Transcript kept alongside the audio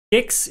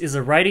GIKS is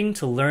a writing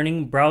to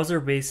learning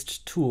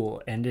browser-based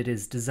tool, and it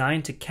is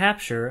designed to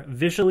capture,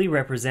 visually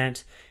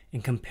represent,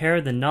 and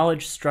compare the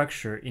knowledge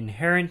structure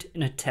inherent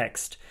in a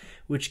text,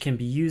 which can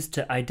be used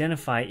to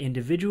identify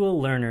individual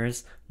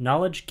learners'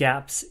 knowledge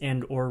gaps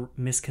and/or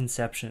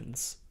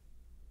misconceptions.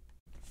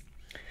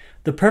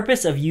 The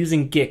purpose of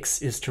using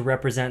GIKS is to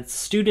represent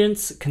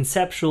students'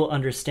 conceptual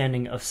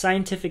understanding of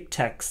scientific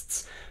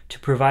texts, to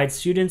provide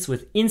students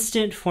with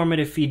instant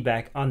formative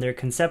feedback on their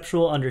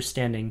conceptual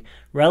understanding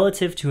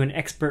relative to an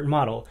expert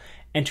model,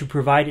 and to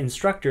provide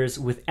instructors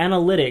with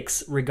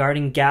analytics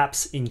regarding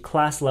gaps in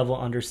class-level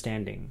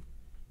understanding.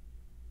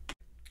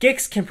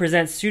 GIKS can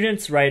present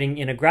students' writing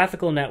in a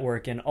graphical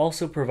network and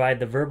also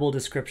provide the verbal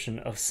description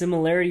of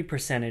similarity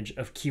percentage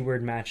of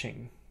keyword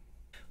matching.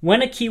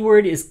 When a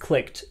keyword is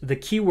clicked, the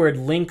keyword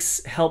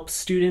links help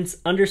students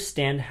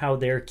understand how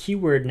their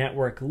keyword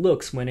network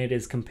looks when it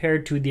is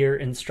compared to their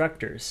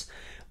instructors,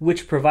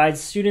 which provides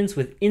students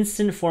with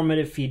instant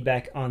formative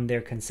feedback on their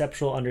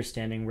conceptual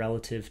understanding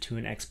relative to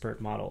an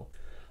expert model.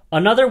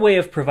 Another way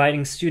of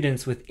providing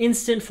students with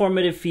instant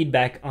formative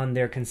feedback on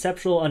their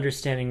conceptual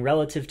understanding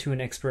relative to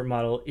an expert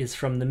model is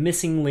from the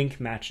missing link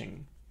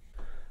matching.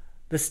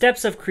 The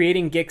steps of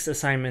creating GIKS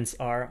assignments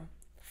are: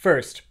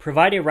 first,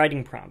 provide a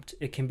writing prompt.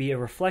 It can be a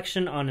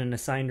reflection on an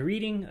assigned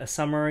reading, a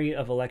summary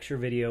of a lecture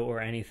video, or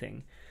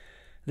anything.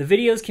 The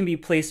videos can be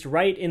placed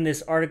right in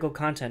this article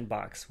content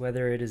box,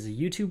 whether it is a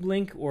YouTube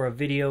link or a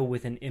video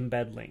with an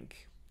embed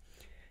link.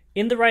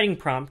 In the writing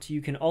prompt,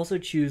 you can also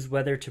choose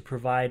whether to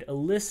provide a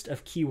list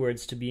of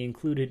keywords to be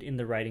included in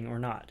the writing or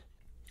not.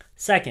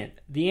 Second,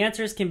 the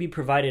answers can be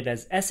provided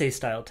as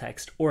essay-style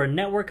text or a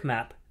network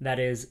map, that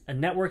is, a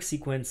network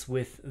sequence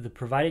with the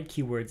provided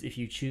keywords if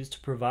you choose to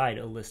provide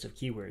a list of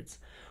keywords,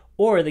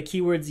 or the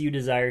keywords you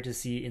desire to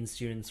see in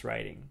students'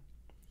 writing.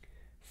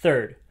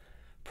 Third,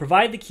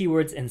 provide the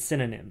keywords and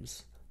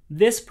synonyms.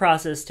 This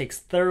process takes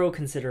thorough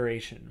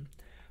consideration.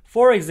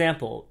 For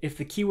example, if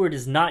the keyword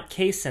is not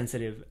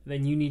case-sensitive,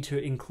 then you need to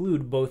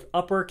include both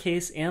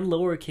uppercase and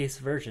lowercase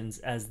versions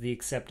as the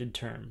accepted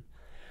term.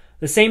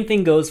 The same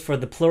thing goes for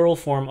the plural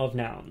form of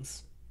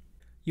nouns.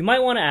 You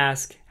might want to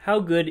ask, how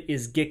good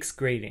is GIKS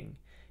grading?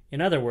 In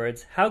other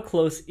words, how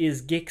close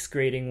is GIKS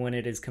grading when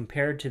it is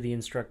compared to the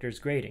instructor's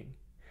grading?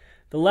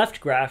 The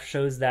left graph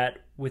shows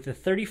that with the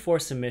 34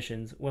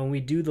 submissions, when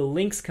we do the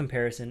links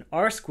comparison,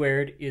 R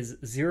squared is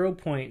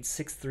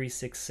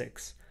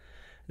 0.6366.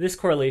 This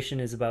correlation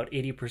is about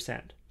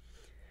 80%.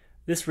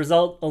 This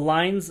result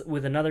aligns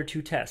with another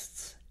two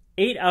tests.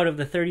 8 out of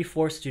the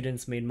 34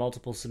 students made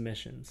multiple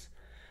submissions.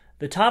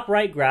 The top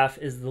right graph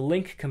is the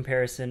link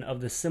comparison of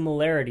the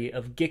similarity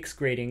of GIKS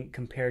grading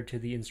compared to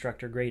the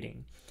instructor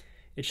grading.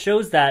 It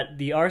shows that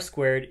the R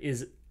squared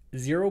is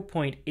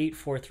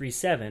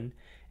 0.8437,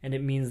 and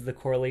it means the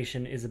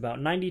correlation is about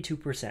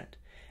 92%.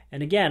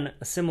 And again,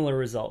 a similar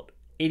result,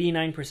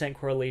 89%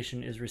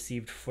 correlation is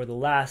received for the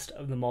last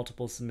of the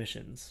multiple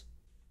submissions.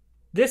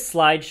 This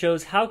slide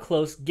shows how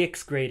close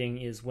GIKS grading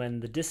is when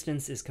the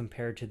distance is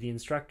compared to the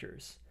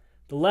instructors.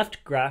 The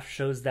left graph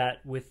shows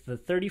that with the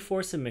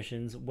 34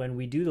 submissions, when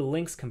we do the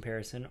links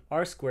comparison,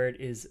 R squared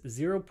is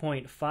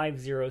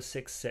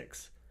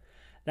 0.5066.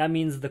 That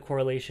means the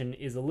correlation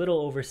is a little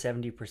over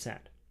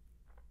 70%.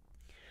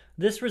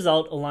 This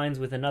result aligns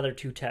with another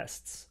two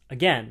tests.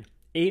 Again,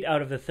 8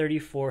 out of the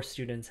 34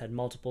 students had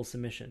multiple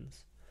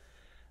submissions.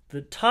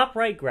 The top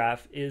right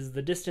graph is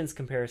the distance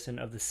comparison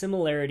of the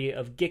similarity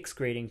of GIKS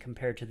grading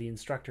compared to the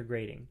instructor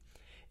grading.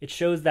 It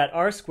shows that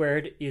R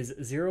squared is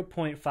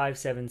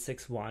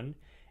 0.5761,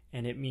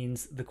 and it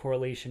means the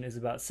correlation is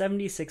about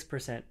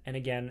 76%, and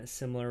again, a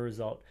similar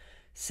result.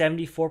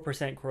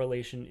 74%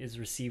 correlation is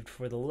received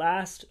for the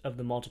last of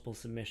the multiple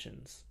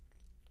submissions.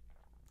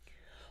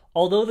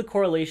 Although the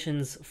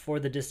correlations for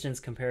the distance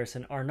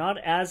comparison are not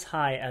as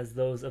high as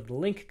those of the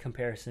link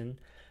comparison,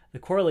 the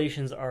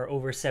correlations are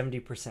over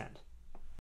 70%.